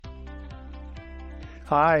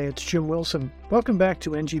Hi, it's Jim Wilson. Welcome back to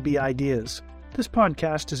NGB Ideas. This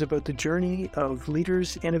podcast is about the journey of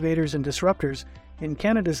leaders, innovators, and disruptors in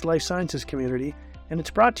Canada's life sciences community, and it's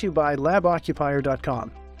brought to you by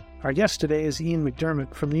laboccupier.com. Our guest today is Ian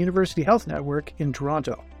McDermott from the University Health Network in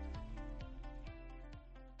Toronto.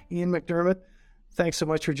 Ian McDermott, thanks so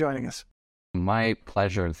much for joining us. My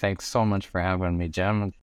pleasure. Thanks so much for having me,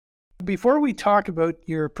 Jim. Before we talk about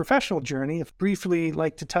your professional journey, I'd briefly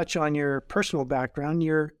like to touch on your personal background.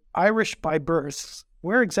 You're Irish by birth.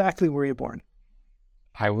 Where exactly were you born?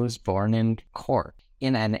 I was born in Cork,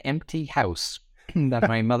 in an empty house that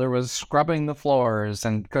my mother was scrubbing the floors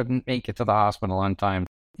and couldn't make it to the hospital on time.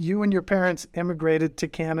 You and your parents emigrated to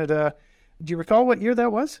Canada. Do you recall what year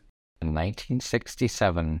that was? In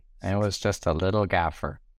 1967. I was just a little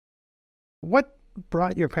gaffer. What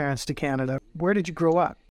brought your parents to Canada? Where did you grow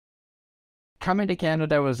up? Coming to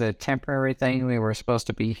Canada was a temporary thing. We were supposed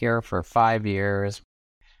to be here for 5 years.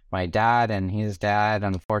 My dad and his dad,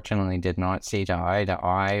 unfortunately, did not see eye to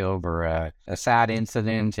eye over a sad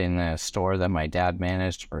incident in a store that my dad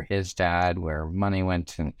managed for his dad, where money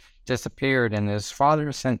went and disappeared, and his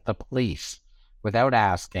father sent the police without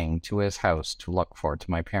asking to his house to look for it,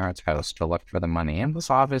 to my parents' house to look for the money, and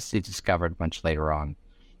was obviously discovered much later on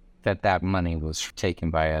that money was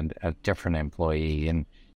taken by a different employee, and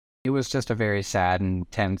it was just a very sad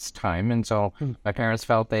and tense time, and so my parents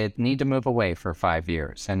felt they'd need to move away for 5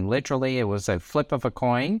 years. And literally, it was a flip of a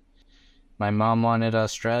coin. My mom wanted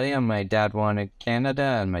Australia, my dad wanted Canada,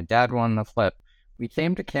 and my dad won the flip. We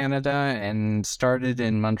came to Canada and started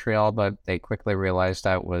in Montreal, but they quickly realized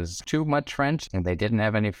that was too much French, and they didn't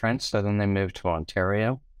have any French, so then they moved to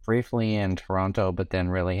Ontario, briefly in Toronto, but then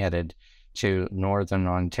really headed to Northern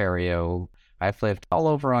Ontario. I've lived all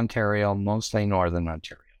over Ontario, mostly Northern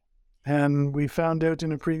Ontario. And we found out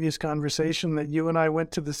in a previous conversation that you and I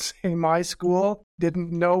went to the same high school,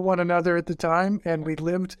 didn't know one another at the time, and we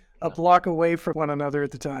lived a block away from one another at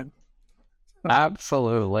the time.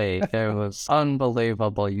 Absolutely. It was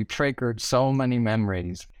unbelievable. You triggered so many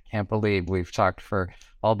memories. Can't believe we've talked for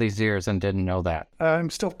all these years and didn't know that. I'm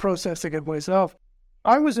still processing it myself.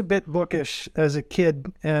 I was a bit bookish as a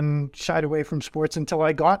kid and shied away from sports until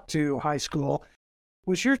I got to high school.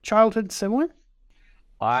 Was your childhood similar?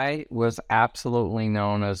 I was absolutely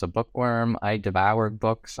known as a bookworm. I devoured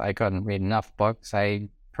books. I couldn't read enough books. I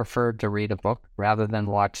preferred to read a book rather than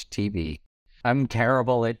watch TV. I'm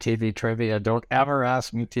terrible at TV trivia. Don't ever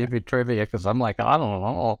ask me TV trivia because I'm like, I don't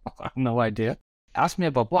know. I have no idea. Ask me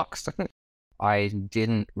about books. I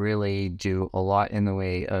didn't really do a lot in the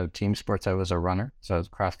way of team sports. I was a runner, so I was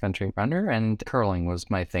a cross-country runner, and curling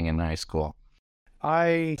was my thing in high school.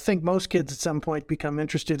 I think most kids at some point become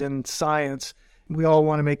interested in science. We all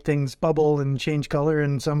want to make things bubble and change color,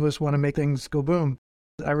 and some of us want to make things go boom.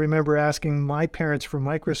 I remember asking my parents for a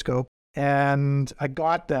microscope, and I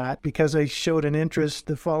got that because I showed an interest.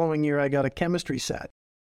 The following year, I got a chemistry set.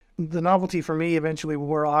 The novelty for me eventually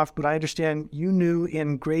wore off, but I understand you knew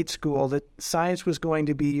in grade school that science was going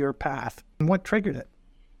to be your path. And what triggered it?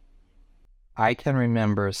 I can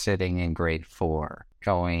remember sitting in grade 4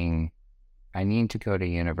 going, I need to go to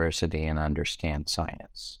university and understand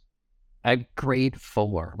science. At grade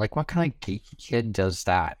 4, like what kind of geeky kid does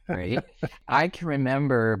that, right? I can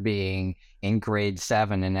remember being in grade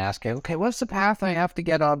 7 and asking, okay, what's the path I have to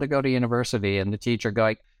get on to go to university? And the teacher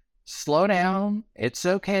going, slow down, it's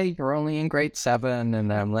okay, you're only in grade 7.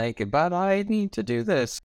 And I'm like, but I need to do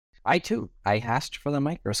this. I asked for the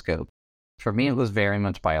microscope. For me, it was very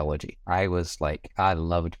much biology. I was like, I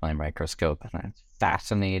loved my microscope and I was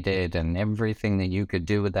fascinated, and everything that you could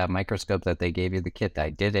do with that microscope that they gave you the kit,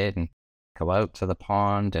 I did it, and go out to the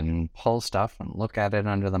pond and pull stuff and look at it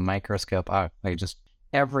under the microscope.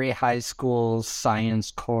 Every high school science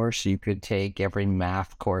course you could take, every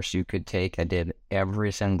math course you could take, I did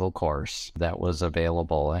every single course that was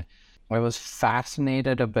available. I was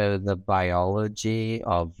fascinated about the biology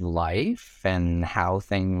of life and how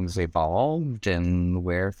things evolved and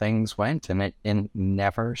where things went, and it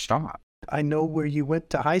never stopped. I know where you went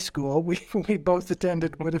to high school. We both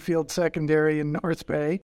attended Whitfield Secondary in North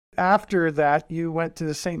Bay. After that, you went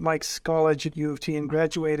to St. Mike's College at U of T and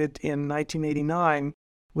graduated in 1989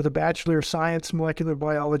 with a Bachelor of Science, Molecular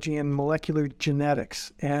Biology, and Molecular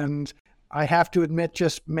Genetics. And I have to admit,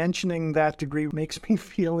 just mentioning that degree makes me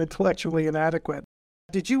feel intellectually inadequate.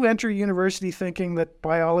 Did you enter university thinking that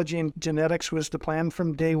biology and genetics was the plan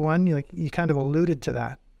from day one? You kind of alluded to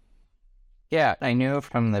that. Yeah, I knew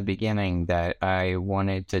from the beginning that I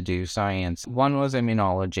wanted to do science. One was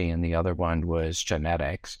immunology and the other one was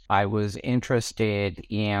genetics. I was interested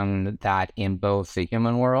in that in both the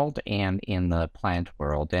human world and in the plant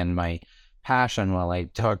world. And my passion while I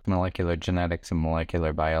took molecular genetics and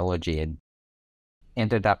molecular biology and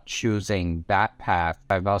ended up choosing that path.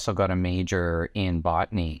 I've also got a major in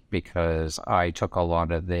botany because I took a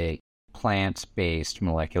lot of the plant-based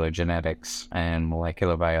molecular genetics and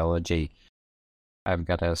molecular biology. I've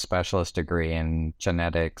got a specialist degree in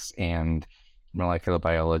genetics and molecular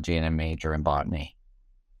biology and a major in botany.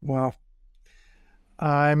 Well,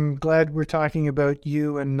 I'm glad we're talking about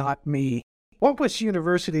you and not me. What was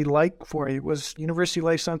university like for you? Was university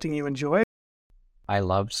life something you enjoyed? I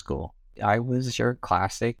loved school. I was your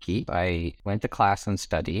classic geek. I went to class and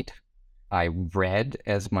studied. I read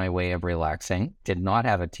as my way of relaxing, did not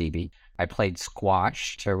have a TV. I played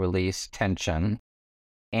squash to release tension,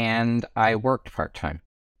 and I worked part-time.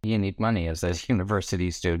 You need money as a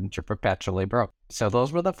university student. You're perpetually broke. So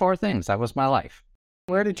those were the four things. That was my life.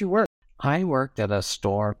 Where did you work? I worked at a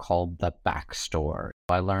store called the Back Store.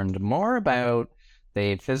 I learned more about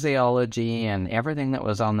the physiology and everything that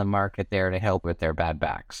was on the market there to help with their bad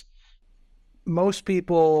backs. Most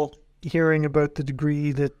people hearing about the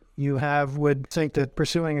degree that you have would think that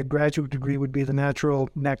pursuing a graduate degree would be the natural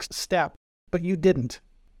next step, but you didn't.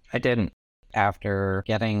 I didn't. After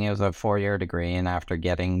getting, it was a 4-year degree, and after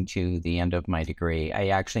getting to the end of my degree, I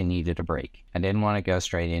actually needed a break. I didn't want to go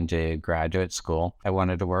straight into graduate school. I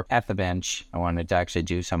wanted to work at the bench. I wanted to actually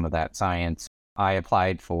do some of that science. I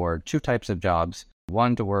applied for 2 types of jobs,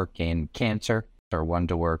 one to work in cancer or one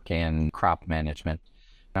to work in crop management.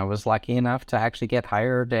 I was lucky enough to actually get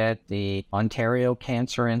hired at the Ontario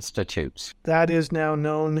Cancer Institute. That is now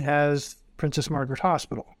known as Princess Margaret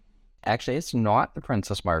Hospital. Actually, it's not the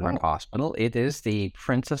Princess Margaret Hospital. It is the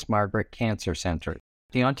Princess Margaret Cancer Centre.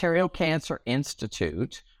 The Ontario Cancer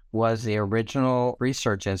Institute was the original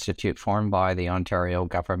research institute formed by the Ontario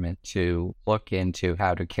government to look into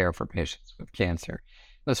how to care for patients with cancer.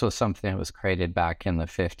 This was something that was created back in the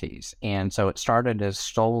 50s. And so it started as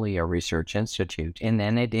solely a research institute. And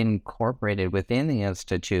then it incorporated within the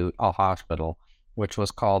institute a hospital, which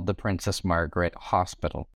was called the Princess Margaret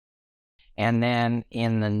Hospital. And then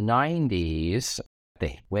in the 90s,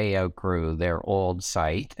 they way outgrew their old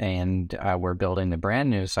site and were building the brand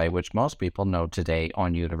new site, which most people know today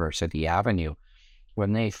on University Avenue.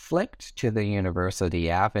 When they flipped to the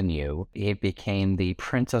University Avenue, it became the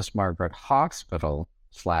Princess Margaret Hospital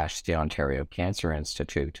 / the Ontario Cancer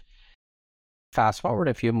Institute. Fast forward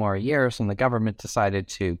a few more years, and the government decided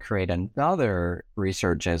to create another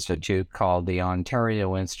research institute called the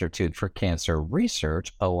Ontario Institute for Cancer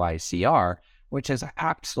Research, OICR, which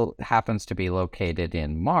happens to be located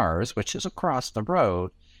in Mars, which is across the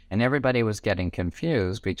road, and everybody was getting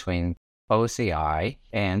confused between OCI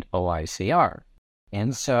and OICR.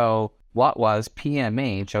 And so what was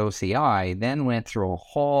PMH OCI then went through a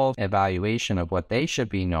whole evaluation of what they should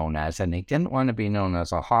be known as, and they didn't want to be known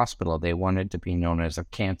as a hospital. They wanted to be known as a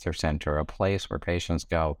cancer center, a place where patients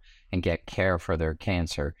go and get care for their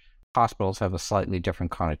cancer. Hospitals have a slightly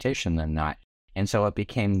different connotation than that. And so it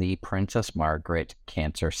became the Princess Margaret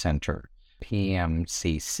Cancer Center,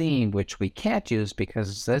 PMCC, which we can't use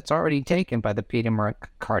because it's already taken by the Peter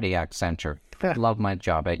Cardiac Center. Love my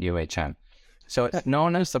job at UHN. So it's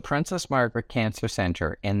known as the Princess Margaret Cancer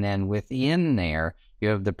Center, and then within there, you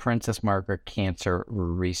have the Princess Margaret Cancer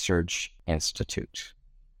Research Institute.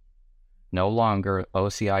 No longer,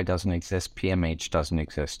 OCI doesn't exist, PMH doesn't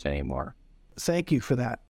exist anymore. Thank you for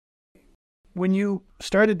that. When you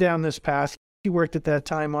started down this path, you worked at that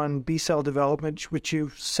time on B-cell development, which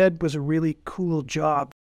you said was a really cool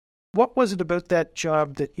job. What was it about that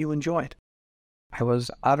job that you enjoyed? I was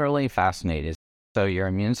utterly fascinated. So your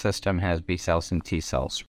immune system has B cells and T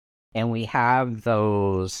cells. And we have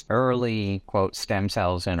those early, quote, stem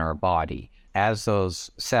cells in our body. As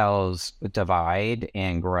those cells divide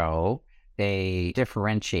and grow, they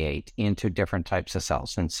differentiate into different types of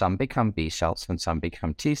cells. And some become B cells and some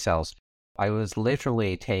become T cells. I was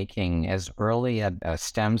literally taking as early a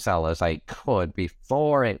stem cell as I could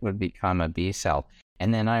before it would become a B cell.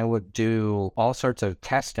 And then I would do all sorts of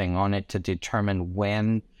testing on it to determine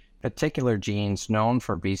when particular genes known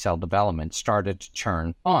for B-cell development started to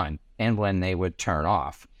turn on and when they would turn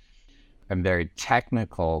off. I'm very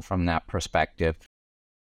technical from that perspective.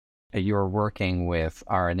 You're working with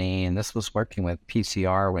RNA, and this was working with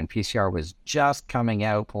PCR when PCR was just coming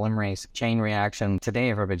out, polymerase chain reaction.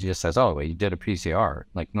 Today, everybody just says, oh, well, you did a PCR.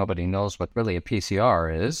 Like nobody knows what really a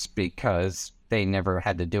PCR is because they never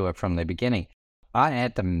had to do it from the beginning. I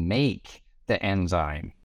had to make the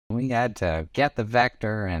enzyme. We had to get the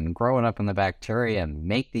vector and grow it up in the bacteria and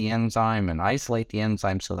make the enzyme and isolate the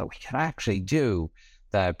enzyme so that we could actually do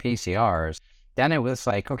the PCRs. Then it was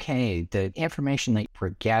like, okay, the information that we're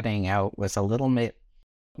getting out was a little bit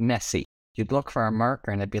messy. You'd look for a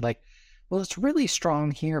marker and it'd be like, well, it's really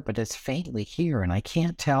strong here, but it's faintly here. And I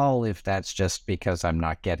can't tell if that's just because I'm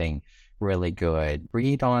not getting really good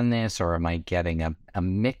read on this, or am I getting a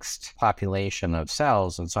mixed population of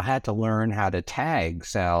cells? And so I had to learn how to tag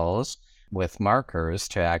cells with markers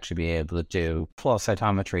to actually be able to do flow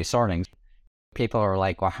cytometry sorting. People are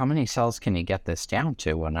like, well, how many cells can you get this down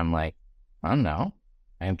to? And I'm like, I don't know.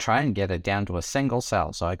 I'm trying to get it down to a single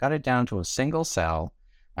cell. So I got it down to a single cell.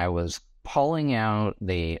 I was pulling out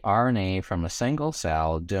the RNA from a single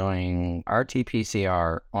cell, doing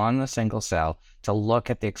RT-PCR on the single cell to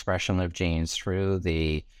look at the expression of genes through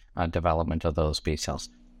the development of those B cells.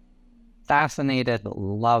 Fascinated,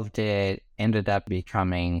 loved it, ended up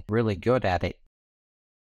becoming really good at it.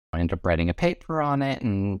 I ended up writing a paper on it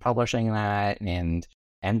and publishing that, and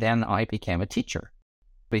then I became a teacher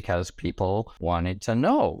because people wanted to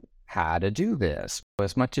know how to do this.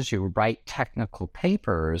 As much as you write technical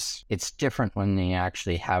papers, it's different when they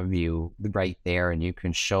actually have you right there and you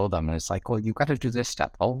can show them. And it's like, well, you've got to do this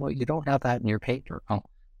step. Oh, well, you don't have that in your paper. Oh,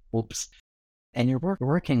 whoops. And you're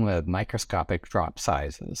working with microscopic drop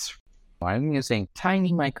sizes. I'm using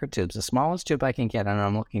tiny microtubes, the smallest tube I can get, and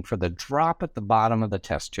I'm looking for the drop at the bottom of the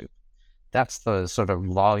test tube. That's the sort of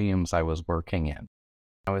volumes I was working in.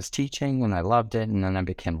 I was teaching and I loved it, and then I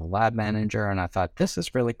became a lab manager, and I thought, this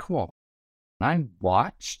is really cool. And I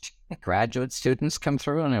watched graduate students come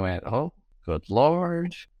through, and I went, oh, good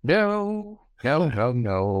Lord, no.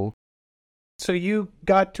 So you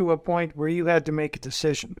got to a point where you had to make a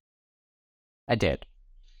decision. I did.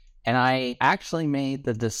 And I actually made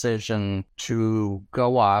the decision to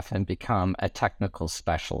go off and become a technical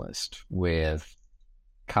specialist with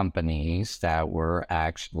companies that were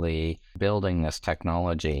actually building this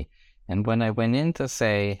technology. And when I went in to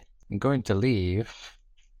say, I'm going to leave,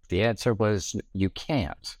 the answer was, you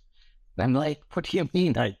can't. I'm like, what do you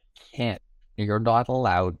mean I can't? You're not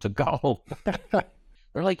allowed to go.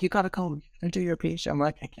 They're like, you got to go and do your PhD. I'm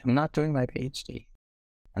like, I'm not doing my PhD.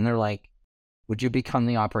 And they're like, would you become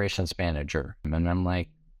the operations manager? And I'm like,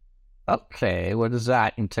 okay, what does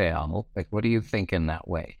that entail? Like, what do you think in that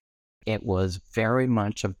way? It was very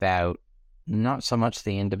much about not so much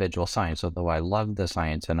the individual science, although I love the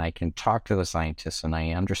science and I can talk to the scientists and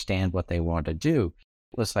I understand what they want to do.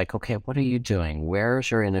 It was like, okay, what are you doing? Where's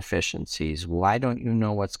your inefficiencies? Why don't you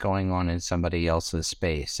know what's going on in somebody else's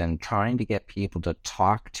space? And trying to get people to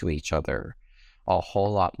talk to each other a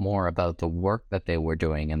whole lot more about the work that they were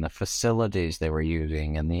doing and the facilities they were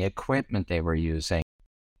using and the equipment they were using.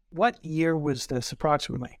 What year was this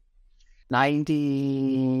approximately?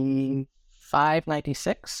 95,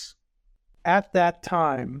 96. At that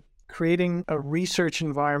time, creating a research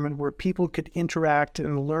environment where people could interact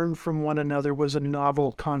and learn from one another was a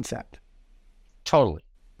novel concept. Totally.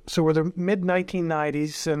 So we're the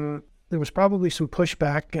mid-1990s, and there was probably some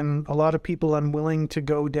pushback and a lot of people unwilling to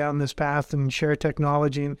go down this path and share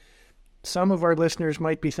technology. And some of our listeners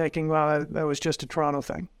might be thinking, well, that was just a Toronto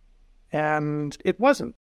thing. And it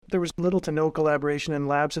wasn't. There was little to no collaboration in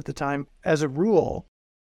labs at the time. As a rule,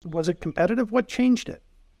 was it competitive? What changed it?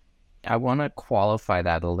 I want to qualify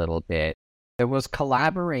that a little bit. There was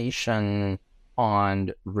collaboration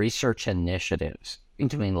on research initiatives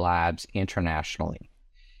between labs internationally,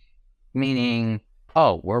 meaning,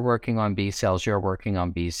 oh, we're working on B cells, you're working on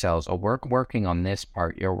B cells, or we're working on this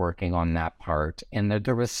part, you're working on that part. And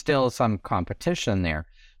there was still some competition there,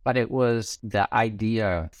 but it was the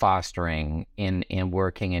idea fostering in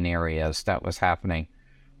working in areas that was happening.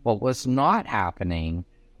 What was not happening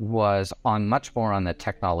was much more on the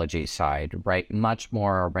technology side, right? Much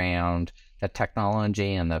more around the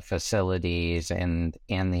technology and the facilities and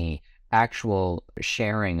the actual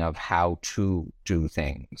sharing of how to do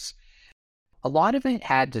things. A lot of it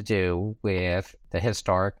had to do with the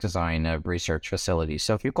historic design of research facilities.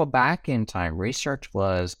 So if you go back in time, research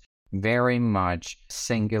was very much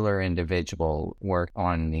singular individual work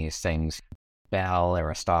on these things. Bell,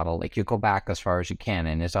 Aristotle, like you go back as far as you can,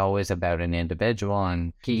 and it's always about an individual,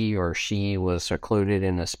 and he or she was secluded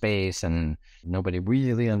in a space and nobody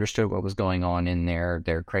really understood what was going on in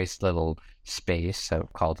their crazy little space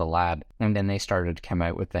called a lab. And then they started to come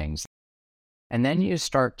out with things. And then you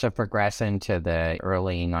start to progress into the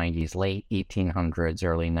early 90s, late 1800s,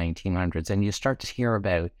 early 1900s, and you start to hear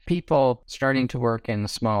about people starting to work in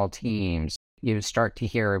small teams. You start to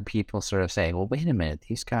hear people sort of say, well, wait a minute,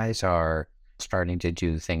 these guys are starting to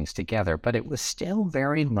do things together. But it was still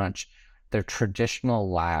very much the traditional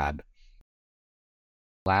lab.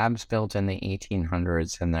 Labs built in the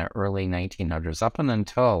 1800s and the early 1900s, up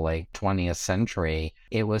until like 20th century,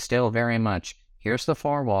 it was still very much, here's the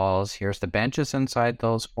four walls, here's the benches inside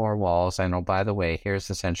those four walls, and oh, by the way, here's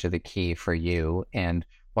essentially the key for you, and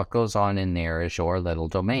what goes on in there is your little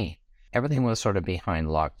domain. Everything was sort of behind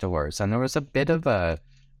locked doors, and there was a bit of a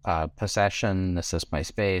possession, this is my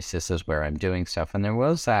space, this is where I'm doing stuff, and there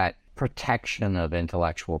was that protection of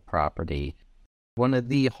intellectual property. One of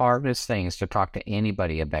the hardest things to talk to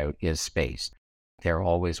anybody about is space. They're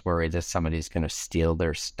always worried that somebody's going to steal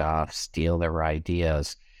their stuff, steal their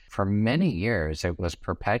ideas. For many years, it was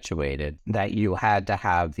perpetuated that you had to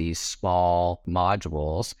have these small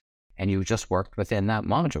modules and you just worked within that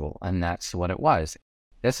module, and that's what it was.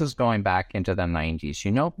 This is going back into the 90s.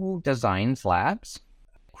 You know who designs labs?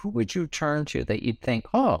 Who would you turn to that you'd think,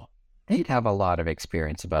 oh, they'd have a lot of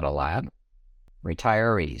experience about a lab?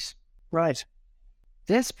 Retirees. Right.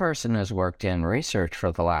 This person has worked in research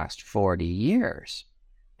for the last 40 years.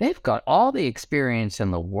 They've got all the experience in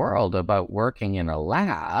the world about working in a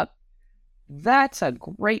lab. That's a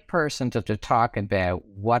great person to talk about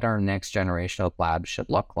what our next generation of labs should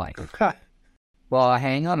look like. Well,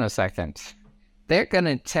 hang on a second. They're going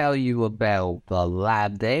to tell you about the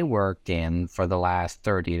lab they worked in for the last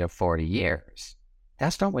 30 to 40 years.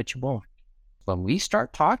 That's not what you want. When we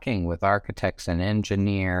start talking with architects and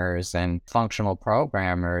engineers and functional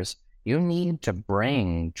programmers, you need to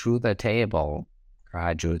bring to the table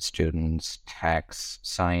graduate students, techs,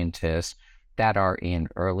 scientists that are in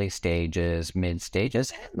early stages, mid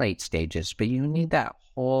stages, and late stages, but you need that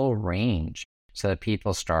whole range so that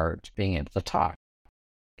people start being able to talk.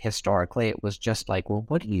 Historically, it was just like, well,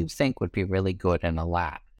 what do you think would be really good in a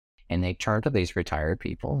lab? And they turn to these retired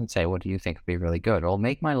people and say, what do you think would be really good? Well,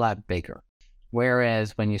 make my lab bigger.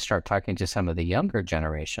 Whereas when you start talking to some of the younger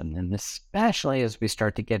generation, and especially as we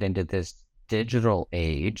start to get into this digital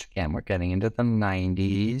age, again, we're getting into the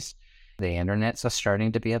 90s, the internet's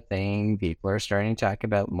starting to be a thing. People are starting to talk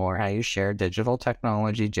about more how you share digital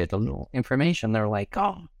technology, digital information. They're like,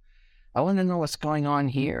 oh, I want to know what's going on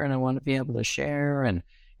here, and I want to be able to share.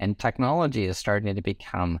 And technology is starting to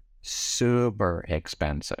become super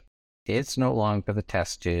expensive. It's no longer the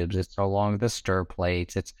test tubes. It's no longer the stir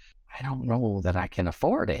plates. I don't know that I can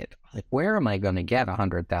afford it. Like, where am I going to get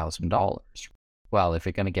 $100,000? Well, if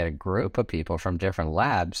you're going to get a group of people from different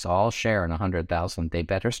labs all sharing $100,000, they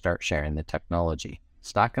better start sharing the technology.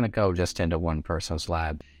 It's not going to go just into one person's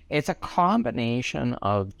lab. It's a combination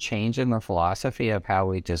of changing the philosophy of how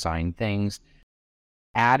we design things,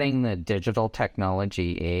 adding the digital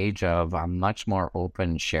technology age of a much more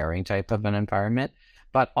open sharing type of an environment,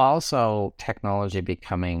 but also technology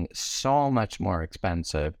becoming so much more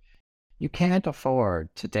expensive. You can't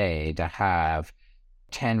afford today to have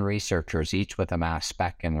 10 researchers, each with a mass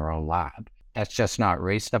spec in their own lab. That's just not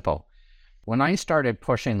reasonable. When I started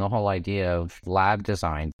pushing the whole idea of lab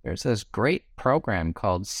design, there's this great program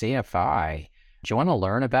called CFI. Do you want to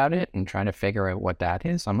learn about it and try to figure out what that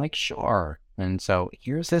is? I'm like, sure. And so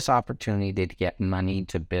here's this opportunity to get money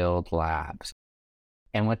to build labs.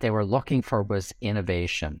 And what they were looking for was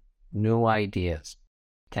innovation, new ideas.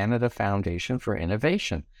 Canada Foundation for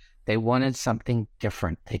Innovation. They wanted something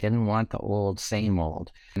different. They didn't want the old, same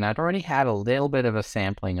old. And I'd already had a little bit of a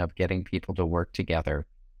sampling of getting people to work together.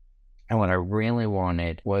 And what I really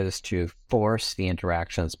wanted was to force the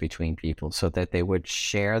interactions between people so that they would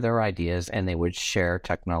share their ideas and they would share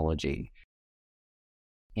technology.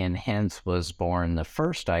 And hence was born the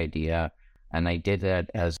first idea. And I did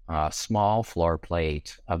it as a small floor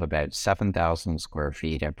plate of about 7,000 square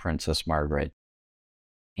feet at Princess Margaret,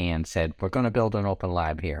 and said, we're going to build an open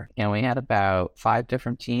lab here. And we had about 5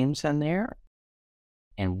 different teams in there.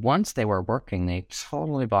 And once they were working, they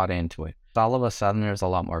totally bought into it. All of a sudden, there's a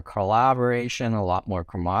lot more collaboration, a lot more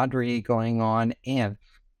camaraderie going on. And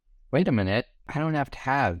wait a minute, I don't have to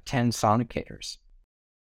have 10 sonicators.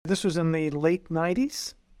 This was in the late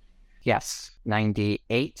 90s? Yes,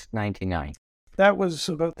 98, 99. That was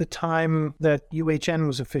about the time that UHN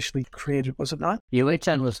was officially created, was it not?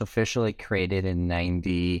 UHN was officially created in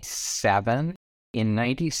 97. In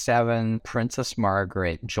 97, Princess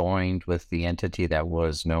Margaret joined with the entity that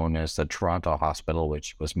was known as the Toronto Hospital,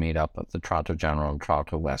 which was made up of the Toronto General and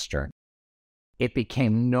Toronto Western. It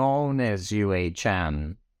became known as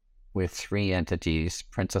UHN with 3 entities,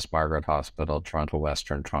 Princess Margaret Hospital, Toronto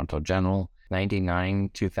Western, Toronto General,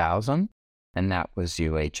 99, 2000. And that was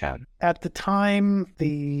UHN. At the time,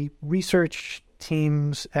 the research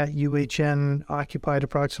teams at UHN occupied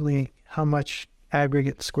approximately how much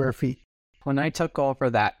aggregate square feet? When I took over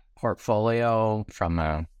that portfolio from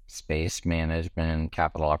a space management,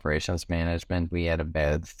 capital operations management, we had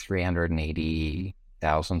about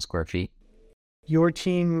 380,000 square feet. Your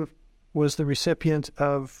team was the recipient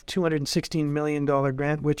of $216 million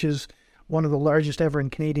grant, which is one of the largest ever in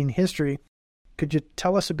Canadian history. Could you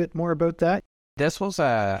tell us a bit more about that? This was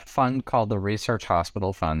a fund called the Research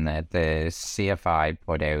Hospital Fund that the CFI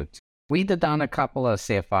put out. We had done a couple of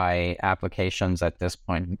CFI applications at this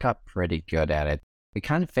point and got pretty good at it. We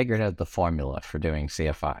kind of figured out the formula for doing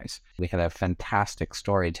CFIs. We had a fantastic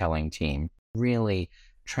storytelling team, really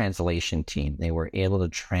translation team. They were able to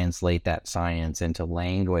translate that science into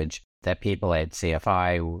language that people at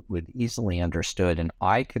CFI would easily understood, and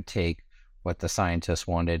I could take what the scientists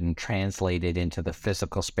wanted and translate it into the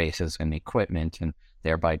physical spaces and equipment and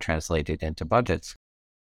thereby translate it into budgets.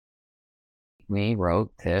 We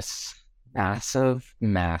wrote this massive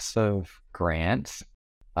grant.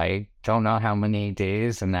 I don't know how many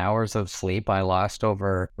days and hours of sleep I lost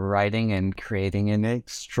over writing and creating an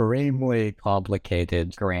extremely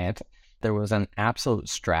complicated grant. There was an absolute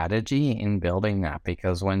strategy in building that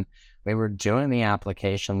because when we were doing the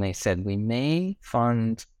application, they said we may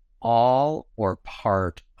fund all or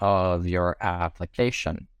part of your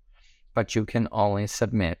application, but you can only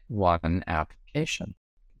submit one application.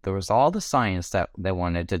 There was all the science that they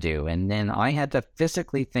wanted to do, and then I had to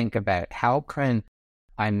physically think about how can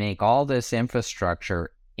I make all this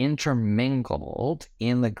infrastructure intermingled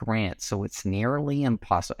in the grant so it's nearly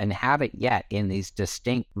impossible, and have it yet in these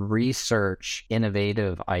distinct research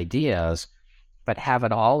innovative ideas, but have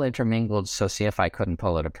it all intermingled so see if I couldn't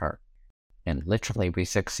pull it apart. And literally we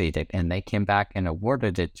succeeded, and they came back and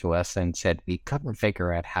awarded it to us and said we couldn't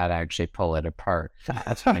figure out how to actually pull it apart.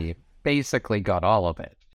 That's how you basically got all of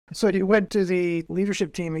it. So you went to the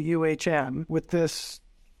leadership team at UHN with this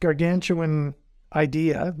gargantuan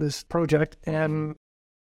idea, this project, and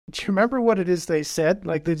do you remember what it is they said?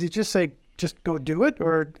 Like, did you just say, just go do it?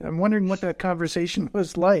 Or I'm wondering what that conversation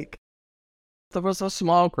was like. There was a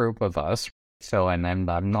small group of us. So, and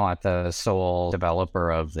I'm not the sole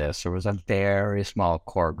developer of this. There was a very small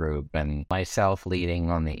core group, and myself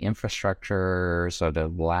leading on the infrastructure, so the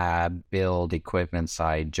lab build equipment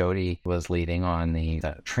side. Jody was leading on the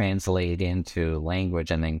translate into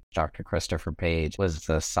language, and then Dr. Christopher Page was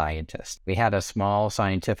the scientist. We had a small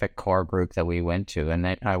scientific core group that we went to, and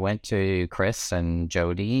then I went to Chris and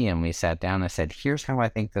Jody, and we sat down. I said, here's how I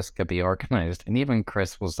think this could be organized. And even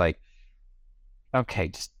Chris was like, okay,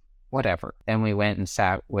 just whatever. And we went and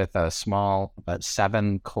sat with a small, about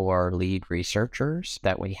 7 core lead researchers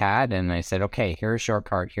that we had. And I said, okay, here's your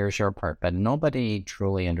part, here's your part. But nobody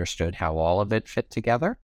truly understood how all of it fit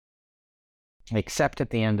together. Except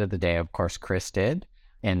at the end of the day, of course, Chris did.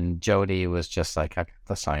 And Jody was just like,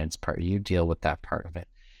 the science part, you deal with that part of it.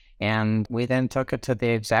 And we then took it to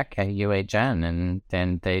the exec at UHN. And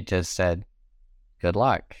then they just said, good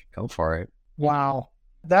luck, go for it. Wow.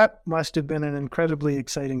 That must have been an incredibly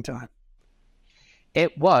exciting time.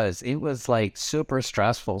 It was like super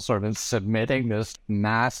stressful sort of submitting this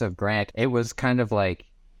massive grant. It was kind of like,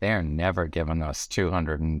 they're never giving us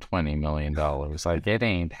 $220 million. Like, it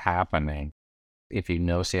ain't happening. If you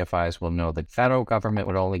know CFIs will know the federal government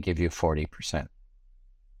would only give you 40%.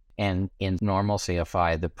 And in normal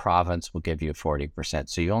CFI, the province will give you 40%.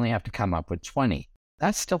 So you only have to come up with 20.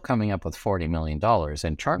 That's still coming up with $40 million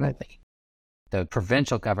internally. The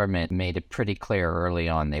provincial government made it pretty clear early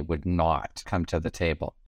on they would not come to the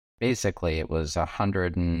table. Basically, it was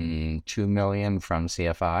 $102 million from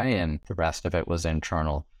CFI, and the rest of it was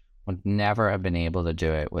internal. Would never have been able to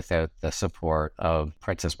do it without the support of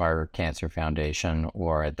Princess Margaret Cancer Foundation,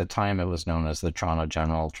 or at the time it was known as the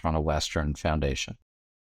Toronto Western Foundation.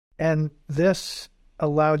 And this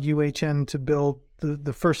allowed UHN to build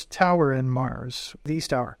the first tower in Mars, the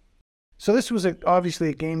East Tower. So this was obviously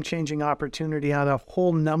a game-changing opportunity on a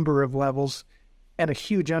whole number of levels and a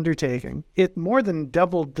huge undertaking. It more than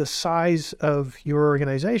doubled the size of your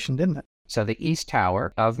organization, didn't it? So the East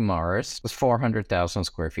Tower of Mars was 400,000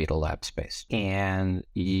 square feet of lab space. And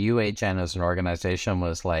UHN as an organization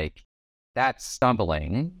was like, that's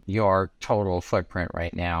doubling your total footprint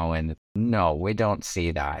right now. And no, we don't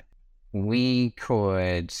see that. We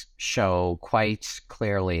could show quite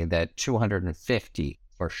clearly that 250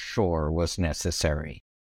 for sure was necessary.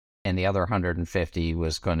 And the other 150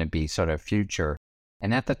 was going to be sort of future.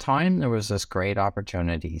 And at the time, there was this great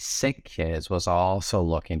opportunity. Sick Kids was also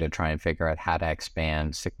looking to try and figure out how to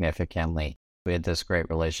expand significantly. We had this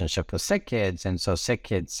great relationship with Sick Kids. And so Sick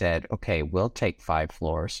Kids said, okay, we'll take 5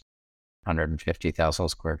 floors, 150,000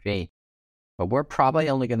 square feet. But we're probably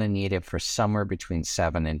only going to need it for somewhere between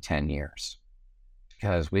 7 and 10 years.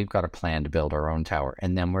 Because we've got a plan to build our own tower,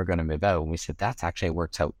 and then we're going to move out. And we said, that actually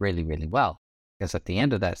works out really, really well. Because at the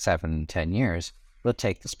end of that 7 and 10 years, we'll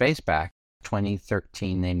take the space back.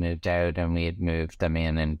 2013, they moved out, and we had moved them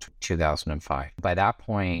in 2005. By that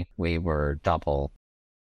point, we were double.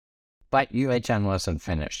 But UHN wasn't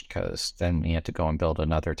finished because then we had to go and build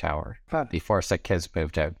another tower before the kids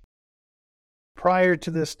moved out. Prior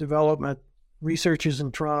to this development, researchers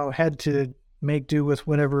in Toronto had to make do with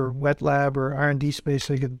whatever wet lab or R&D space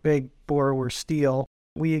they could beg, borrow, or steal.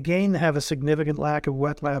 We again have a significant lack of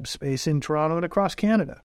wet lab space in Toronto and across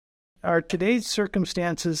Canada. Are today's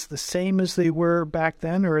circumstances the same as they were back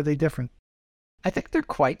then, or are they different? I think they're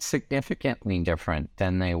quite significantly different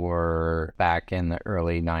than they were back in the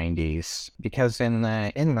early 90s, because in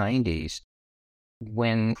the 90s,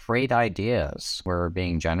 when great ideas were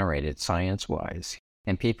being generated science-wise,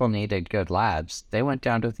 and people needed good labs, they went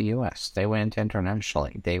down to the US. They went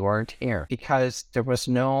internationally. They weren't here because there was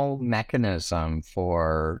no mechanism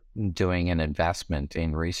for doing an investment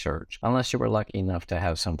in research unless you were lucky enough to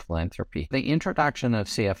have some philanthropy. The introduction of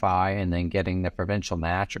CFI and then getting the provincial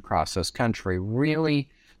match across this country really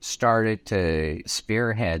started to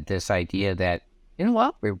spearhead this idea that, you know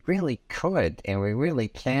what, we really could and we really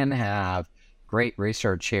can have great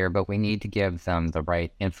research here, but we need to give them the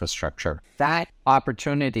right infrastructure. That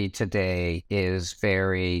opportunity today is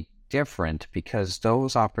very different because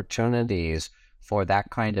those opportunities for that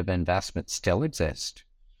kind of investment still exist.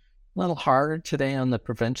 A little harder today on the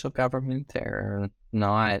provincial government. They're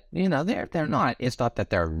not, they're not. It's not that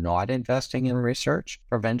they're not investing in research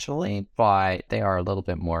provincially, but they are a little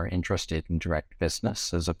bit more interested in direct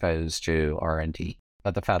business as opposed to R&D.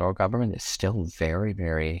 But the federal government is still very,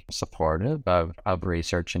 very supportive of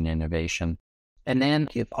research and innovation. And then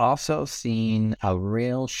you've also seen a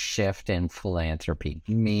real shift in philanthropy,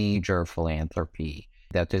 major philanthropy,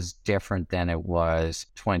 that is different than it was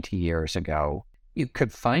 20 years ago. You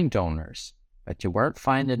could find donors, but you weren't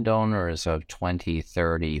finding donors of 20,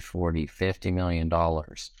 30, 40, $50 million.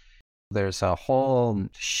 There's a whole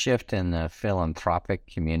shift in the philanthropic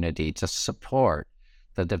community to support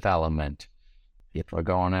the development. People are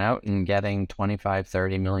going out and getting $25,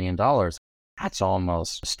 $30 million. That's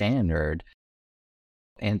almost standard.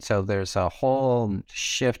 And so there's a whole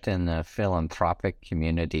shift in the philanthropic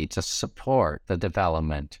community to support the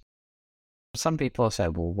development. Some people have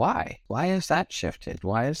said, well, why? Why is that shifted?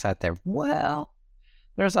 Why is that there? Well,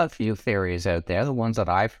 there's a few theories out there. The ones that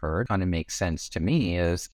I've heard kind of make sense to me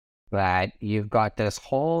is that you've got this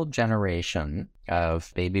whole generation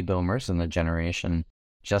of baby boomers and the generation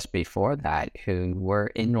just before that who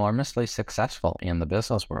were enormously successful in the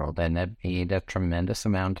business world and have made a tremendous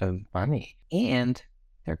amount of money. And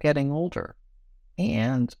they're getting older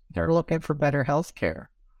and they're looking for better health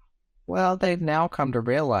care. Well, they've now come to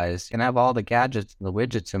realize you can have all the gadgets and the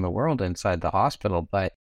widgets in the world inside the hospital,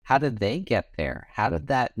 but how did they get there? How did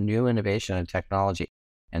that new innovation and technology?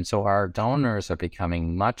 And so our donors are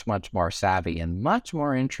becoming much, much more savvy and much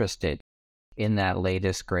more interested in that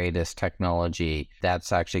latest, greatest technology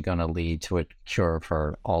that's actually going to lead to a cure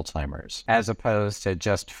for Alzheimer's, as opposed to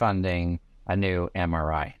just funding a new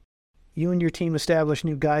MRI. You and your team established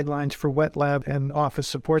new guidelines for wet lab and office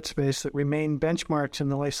support space that remain benchmarks in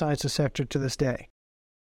the life sciences sector to this day.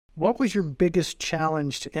 What was your biggest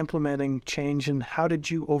challenge to implementing change, and how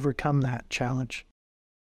did you overcome that challenge?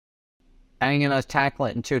 I'm going to tackle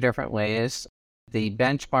it in two different ways. The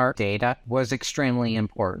benchmark data was extremely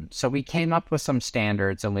important. So we came up with some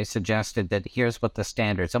standards and we suggested that here's what the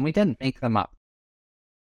standards, and we didn't make them up.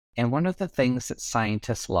 And one of the things that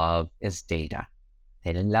scientists love is data.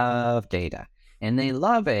 They love data. And they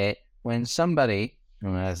love it when somebody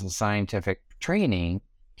who has a scientific training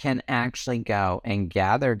can actually go and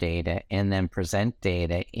gather data and then present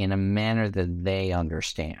data in a manner that they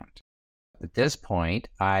understand. At this point,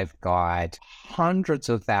 I've got hundreds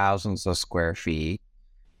of thousands of square feet,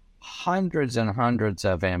 hundreds and hundreds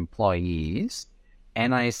of employees.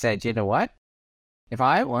 And I said, you know what? If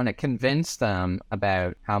I want to convince them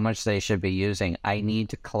about how much they should be using, I need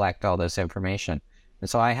to collect all this information. And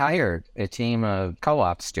so I hired a team of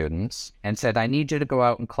co-op students and said, I need you to go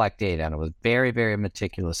out and collect data. And I was very, very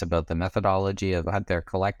meticulous about the methodology of how they're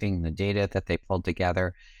collecting the data that they pulled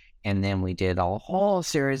together. And then we did a whole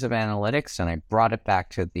series of analytics, and I brought it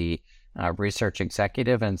back to the research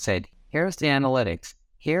executive and said, here's the analytics,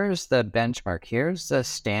 here's the benchmark, here's the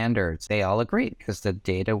standards. They all agreed because the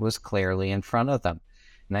data was clearly in front of them.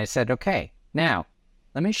 And I said, okay, now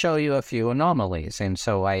let me show you a few anomalies. And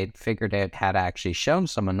so I figured out how to actually show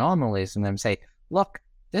some anomalies and then say, look,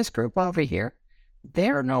 this group over here,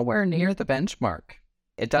 they're nowhere near the benchmark.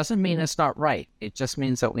 It doesn't mean it's not right. It just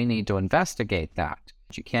means that we need to investigate that.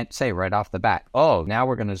 You can't say right off the bat, oh, now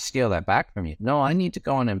we're going to steal that back from you. No, I need to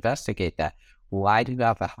go and investigate that. Why do you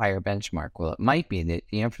have a higher benchmark? Well, it might be that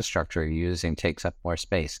the infrastructure you're using takes up more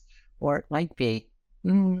space. Or it might be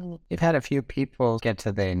You've had a few people get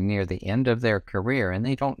to near the end of their career and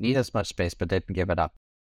they don't need as much space, but didn't give it up.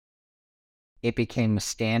 It became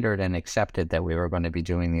standard and accepted that we were going to be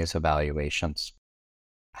doing these evaluations.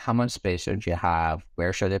 How much space should you have?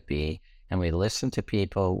 Where should it be? And we listened to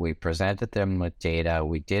people. We presented them with data.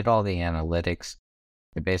 We did all the analytics.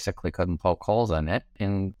 We basically couldn't poke holes in it.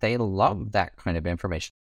 And they loved that kind of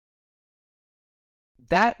information.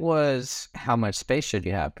 That was how much space should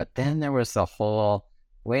you have. But then there was the whole,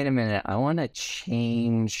 wait a minute, I want to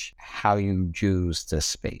change how you use this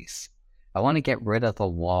space. I want to get rid of the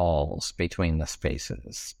walls between the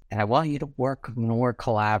spaces. And I want you to work in a more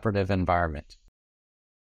collaborative environment.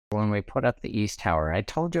 When we put up the East Tower, I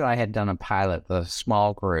told you I had done a pilot with a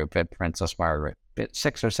small group at Princess Margaret,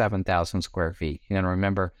 6,000 or 7,000 square feet. You know,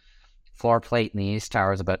 remember, floor plate in the East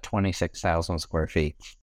Tower is about 26,000 square feet.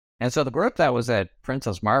 And so the group that was at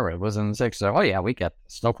Princess Margaret was in the 6th. Oh yeah, we get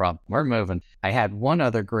this, no problem. We're moving. I had one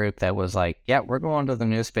other group that was like, yeah, we're going to the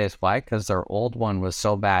new space. Why? Because their old one was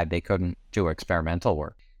so bad they couldn't do experimental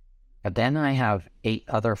work. But then I have 8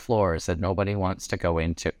 other floors that nobody wants to go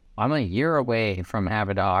into. I'm a year away from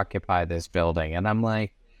having to occupy this building. And I'm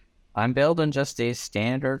like, I'm building just these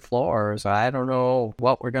standard floors. I don't know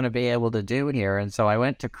what we're going to be able to do here. And so I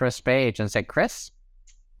went to Chris Page and said, Chris,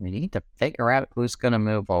 we need to figure out who's going to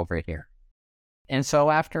move over here. And so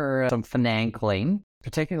after some finagling,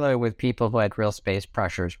 particularly with people who had real space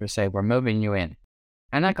pressures, we say, we're moving you in.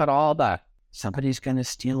 And I got all the, somebody's going to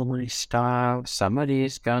steal my stuff.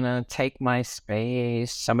 Somebody's going to take my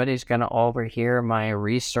space. Somebody's going to overhear my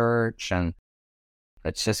research. And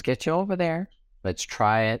let's just get you over there. Let's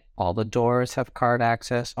try it. All the doors have card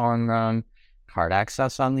access on them. Card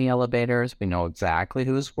access on the elevators. We know exactly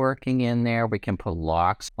who's working in there. We can put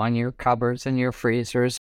locks on your cupboards and your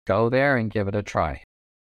freezers. Go there and give it a try.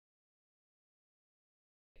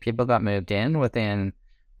 People got moved in within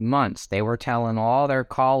months. They were telling all their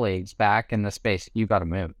colleagues back in the space, you got to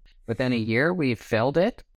move. Within a year, we filled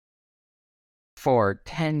it. For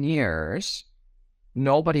 10 years,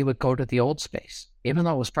 nobody would go to the old space, even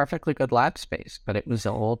though it was perfectly good lab space, but it was the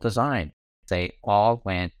old design. They all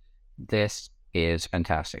went, this is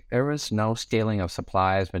fantastic. There was no stealing of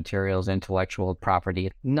supplies, materials, intellectual property.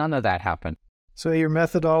 None of that happened. So your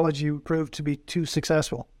methodology proved to be too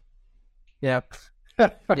successful. Yep.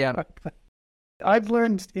 Yeah. I've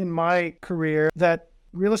learned in my career that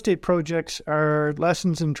real estate projects are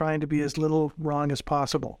lessons in trying to be as little wrong as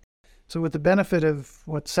possible. So with the benefit of,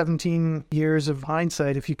 17 years of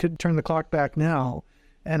hindsight, if you could turn the clock back now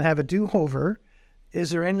and have a do-over, is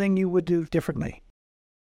there anything you would do differently?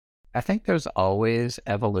 I think there's always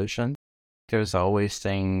evolution. There's always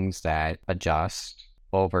things that adjust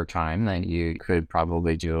over time that you could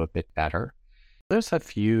probably do a bit better. There's a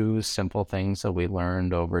few simple things that we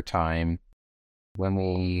learned over time. When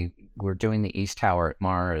we were doing the East Tower at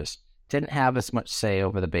Mars, didn't have as much say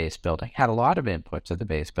over the base building. Had a lot of input to the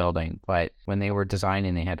base building, but when they were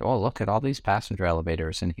designing, they had, oh, look at all these passenger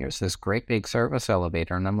elevators, and here's this great big service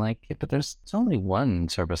elevator. And I'm like, yeah, but there's only one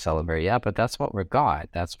service elevator. Yeah, but that's what we've got.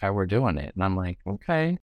 That's how we're doing it. And I'm like,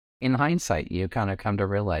 okay. In hindsight, you kind of come to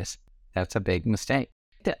realize that's a big mistake.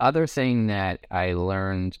 The other thing that I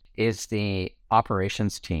learned is the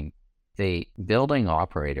operations team. The building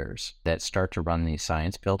operators that start to run these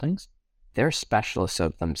science buildings, they're specialists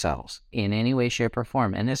of themselves in any way, shape, or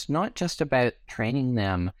form. And it's not just about training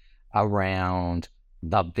them around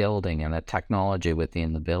the building and the technology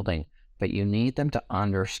within the building, but you need them to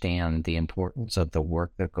understand the importance of the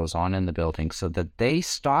work that goes on in the building so that they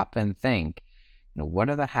stop and think, what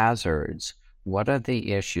are the hazards? What are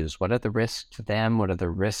the issues? What are the risks to them? What are the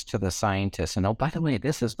risks to the scientists? And oh, by the way,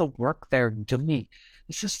 this is the work they're doing.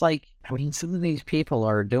 It's just like, some of these people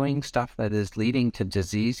are doing stuff that is leading to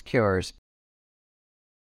disease cures.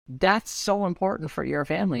 That's so important for your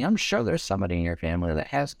family. I'm sure there's somebody in your family that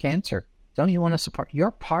has cancer. Don't you want to support?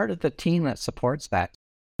 You're part of the team that supports that.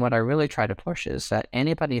 What I really try to push is that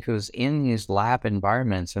anybody who's in these lab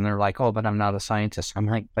environments and they're like, oh, but I'm not a scientist. I'm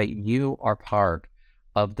like, but you are part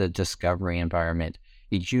of the discovery environment.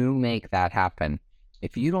 You make that happen.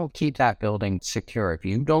 If you don't keep that building secure, if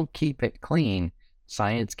you don't keep it clean,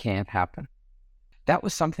 science can't happen. That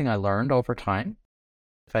was something I learned over time.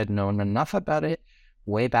 If I'd known enough about it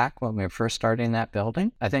way back when we were first starting that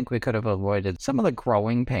building, I think we could have avoided some of the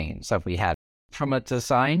growing pains that we had. From a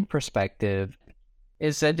design perspective,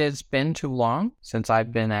 is that it's been too long since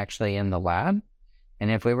I've been actually in the lab. And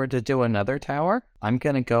if we were to do another tower, I'm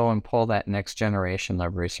going to go and pull that next generation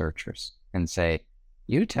of researchers and say,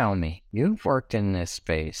 you tell me, you've worked in this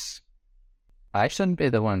space. I shouldn't be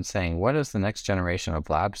the one saying, what does the next generation of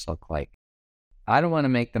labs look like? I don't want to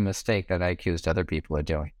make the mistake that I accused other people of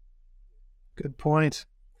doing. Good point.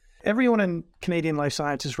 Everyone in Canadian life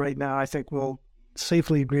sciences right now, I think, will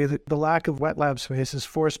safely agree that the lack of wet lab space has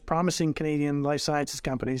forced promising Canadian life sciences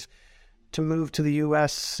companies to move to the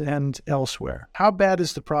US and elsewhere. How bad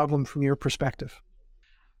is the problem from your perspective?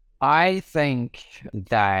 I think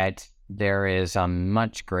that there is a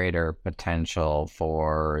much greater potential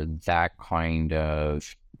for that kind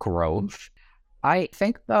of growth. I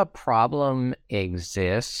think the problem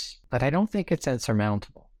exists, but I don't think it's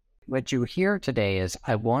insurmountable. What you hear today is,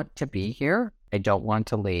 I want to be here. I don't want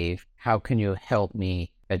to leave. How can you help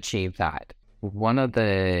me achieve that? One of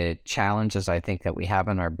the challenges I think that we have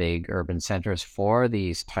in our big urban centers for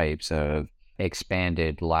these types of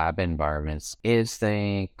expanded lab environments is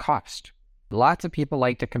the cost. Lots of people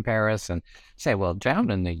like to compare us and say, well,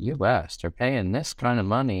 down in the US, they're paying this kind of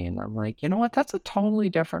money. And I'm like, you know what? That's a totally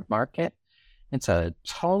different market. It's a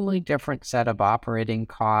totally different set of operating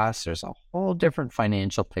costs. There's a whole different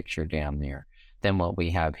financial picture down there than what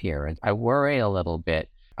we have here. And I worry a little bit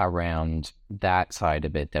around that side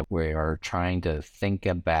of it, that we are trying to think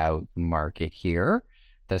about market here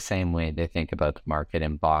the same way they think about the market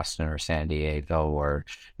in Boston or San Diego or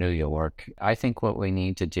New York. I think what we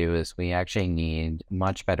need to do is we actually need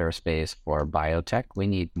much better space for biotech. We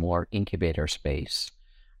need more incubator space.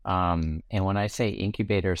 And when I say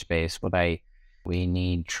incubator space, we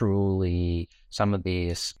need truly some of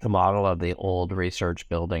these, the model of the old research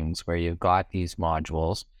buildings where you've got these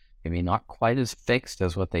modules, maybe not quite as fixed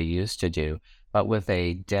as what they used to do, but with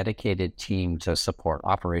a dedicated team to support,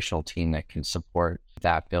 operational team that can support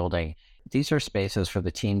that building. These are spaces for the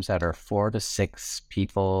teams that are 4 to 6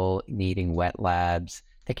 people needing wet labs.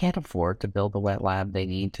 They can't afford to build a wet lab. They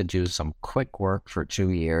need to do some quick work for 2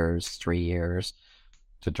 years, 3 years,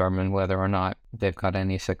 determine whether or not they've got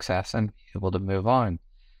any success and be able to move on.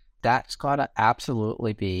 That's got to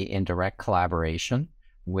absolutely be in direct collaboration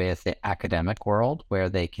with the academic world, where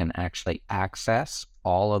they can actually access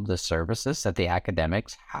all of the services that the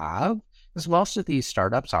academics have, because most of these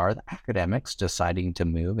startups are the academics deciding to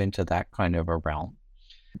move into that kind of a realm.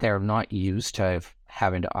 They're not used to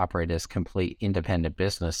having to operate as complete independent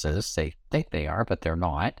businesses. They think they are, but they're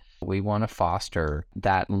not. We want to foster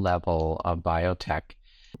that level of biotech.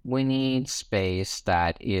 We need space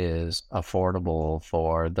that is affordable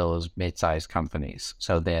for those mid-sized companies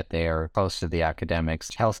so that they're close to the academics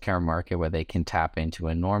healthcare market, where they can tap into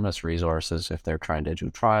enormous resources if they're trying to do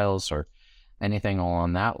trials or anything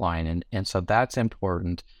along that line. And so that's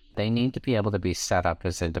important. They need to be able to be set up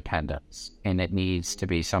as independents, and it needs to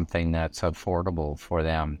be something that's affordable for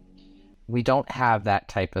them. We don't have that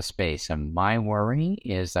type of space. And my worry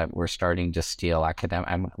is that we're starting to steal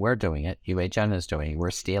we're doing it. UHN is doing it.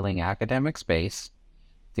 We're stealing academic space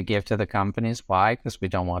to give to the companies. Why? Because we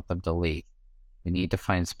don't want them to leave. We need to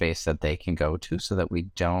find space that they can go to so that we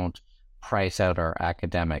don't price out our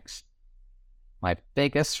academics. My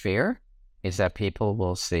biggest fear is that people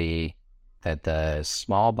will see that the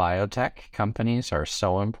small biotech companies are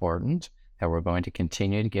so important that we're going to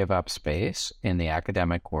continue to give up space in the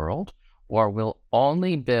academic world, or we'll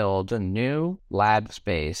only build a new lab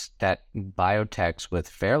space that biotechs with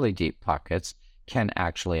fairly deep pockets can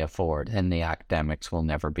actually afford, and the academics will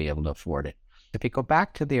never be able to afford it. If you go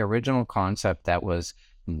back to the original concept that was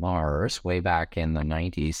Mars way back in the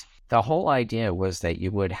 90s, the whole idea was that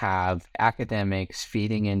you would have academics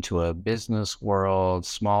feeding into a business world,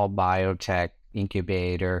 small biotech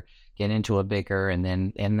incubator, get into a bigger, and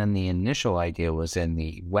then the initial idea was in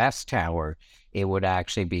the West Tower, it would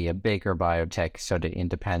actually be a bigger biotech, sort of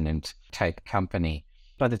independent type company.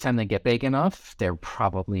 By the time they get big enough, they're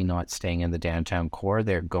probably not staying in the downtown core.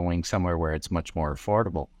 They're going somewhere where it's much more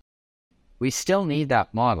affordable. We still need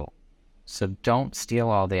that model. So don't steal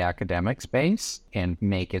all the academic space and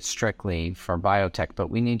make it strictly for biotech, but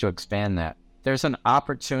we need to expand that. There's an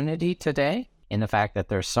opportunity today in the fact that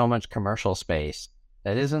there's so much commercial space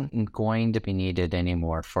that isn't going to be needed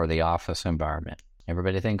anymore for the office environment.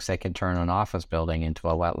 Everybody thinks they can turn an office building into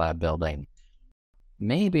a wet lab building.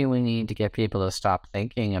 Maybe we need to get people to stop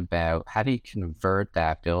thinking about how do you convert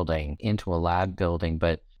that building into a lab building,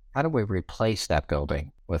 but how do we replace that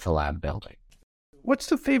building with a lab building? What's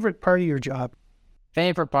the favorite part of your job?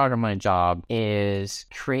 Favorite part of my job is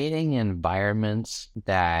creating environments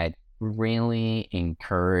that really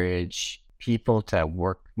encourage people to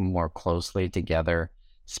work more closely together,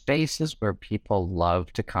 spaces where people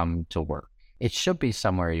love to come to work. It should be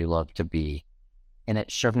somewhere you love to be, and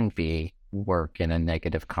it shouldn't be work in a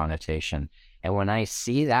negative connotation. And when I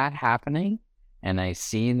see that happening, and I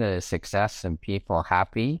see the success and people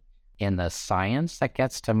happy in the science that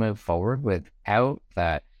gets to move forward without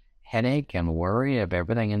that headache and worry of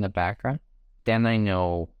everything in the background, then I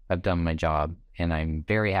know I've done my job, and I'm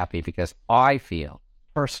very happy because I feel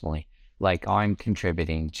personally like I'm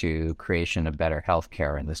contributing to creation of better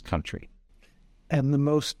healthcare in this country. And the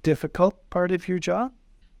most difficult part of your job?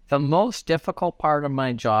 The most difficult part of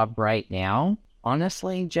my job right now,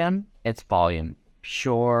 honestly, Jim, it's volume.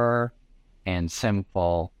 Pure and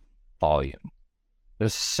simple volume.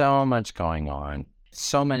 There's so much going on,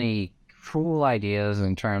 so many cool ideas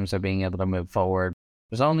in terms of being able to move forward.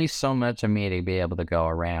 There's only so much of me to be able to go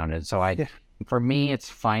around. And so for me, it's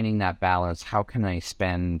finding that balance. How can I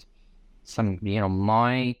spend some,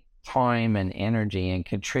 my time and energy and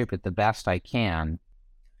contribute the best I can?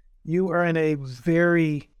 You are in a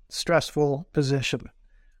very stressful position.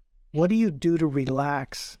 What do you do to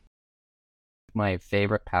relax? My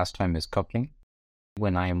favorite pastime is cooking.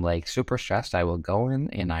 When I'm like super stressed, I will go in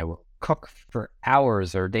and I will cook for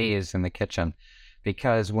hours or days in the kitchen,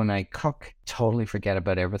 because when I cook, totally forget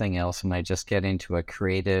about everything else and I just get into a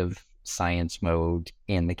creative science mode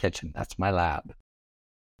in the kitchen. That's my lab.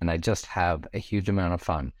 And I just have a huge amount of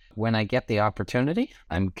fun. When I get the opportunity,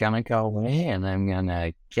 I'm going to go away and I'm going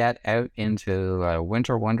to get out into a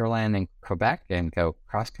winter wonderland in Quebec and go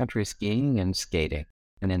cross-country skiing and skating.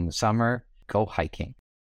 And in the summer, go hiking.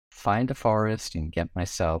 Find a forest and get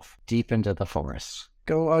myself deep into the forest.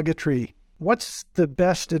 Go hug a tree. What's the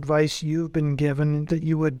best advice you've been given that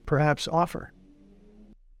you would perhaps offer?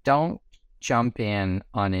 Don't jump in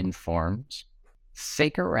uninformed.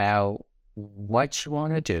 Figure out what you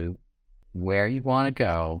want to do, where you want to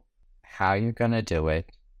go, how you're going to do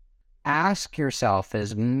it. Ask yourself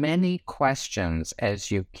as many questions as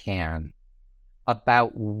you can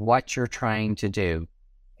about what you're trying to do.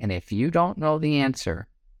 And if you don't know the answer,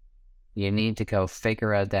 you need to go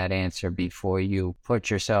figure out that answer before you put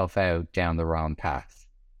yourself out down the wrong path.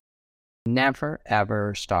 Never,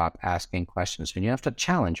 ever stop asking questions. And you have to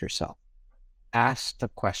challenge yourself. Ask the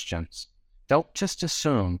questions. Don't just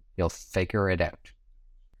assume you'll figure it out.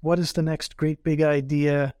 What is the next great big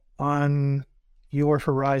idea on your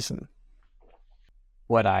horizon?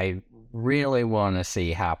 What I really want to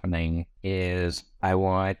see happening is I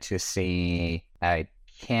want to see a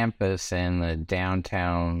campus in the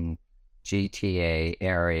downtown GTA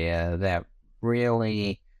area that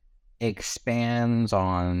really expands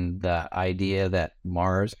on the idea that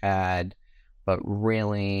Mars had, but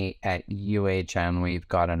really at UHN, we've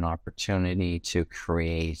got an opportunity to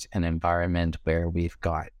create an environment where we've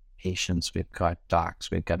got patients, we've got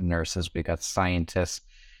docs, we've got nurses, we've got scientists,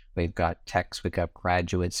 we've got techs, we've got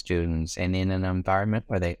graduate students, and in an environment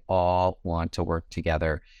where they all want to work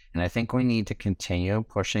together. And I think we need to continue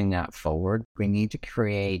pushing that forward. We need to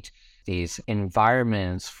create these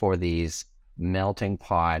environments for these melting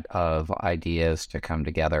pot of ideas to come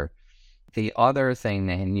together. The other thing,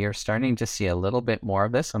 and you're starting to see a little bit more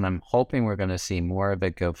of this, and I'm hoping we're going to see more of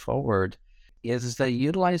it go forward, is the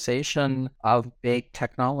utilization of big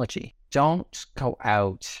technology. Don't go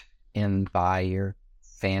out and buy your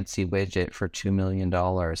fancy widget for $2 million.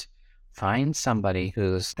 Find somebody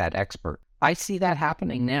who's that expert. I see that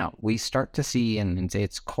happening now. We start to see, and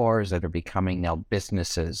it's cores that are becoming now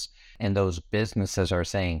businesses, and those businesses are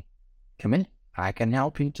saying, come in. I can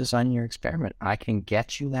help you design your experiment. I can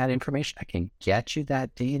get you that information. I can get you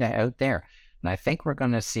that data out there. And I think we're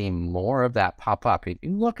going to see more of that pop up. If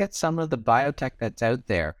you look at some of the biotech that's out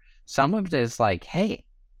there, some of it is like, hey,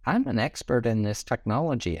 I'm an expert in this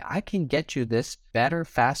technology. I can get you this better,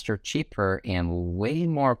 faster, cheaper, and way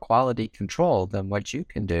more quality control than what you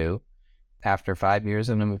can do after 5 years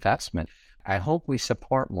of investment. I hope we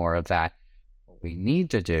support more of that. What we need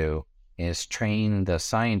to do is train the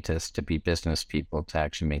scientists to be business people to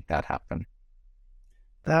actually make that happen.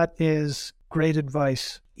 That is great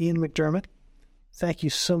advice. Ian McDermott, thank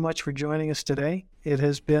you so much for joining us today. It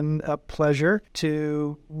has been a pleasure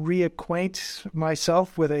to reacquaint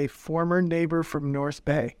myself with a former neighbor from North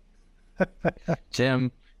Bay.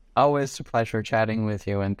 Jim, always a pleasure chatting with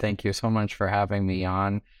you, and thank you so much for having me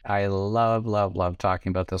on. I love, love, love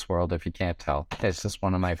talking about this world, if you can't tell. It's just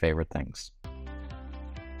one of my favorite things.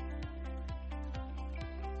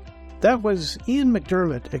 That was Ian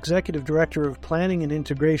McDermott, Executive Director of Planning and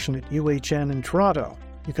Integration at UHN in Toronto.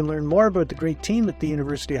 You can learn more about the great team at the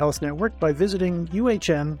University Health Network by visiting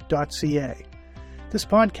uhn.ca. This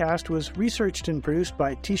podcast was researched and produced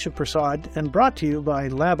by Tisha Prasad and brought to you by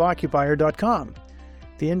laboccupier.com.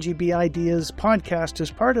 The NGB Ideas podcast is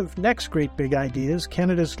part of Next Great Big Ideas,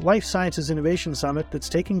 Canada's Life Sciences Innovation Summit that's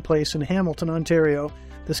taking place in Hamilton, Ontario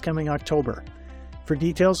this coming October. For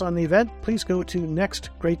details on the event, please go to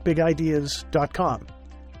nextgreatbigideas.com.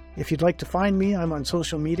 If you'd like to find me, I'm on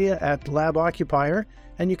social media at LabOccupier,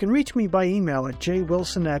 and you can reach me by email at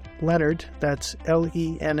jwilson@leonard, that's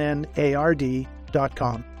LENNARD.com.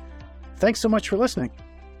 Thanks so much for listening.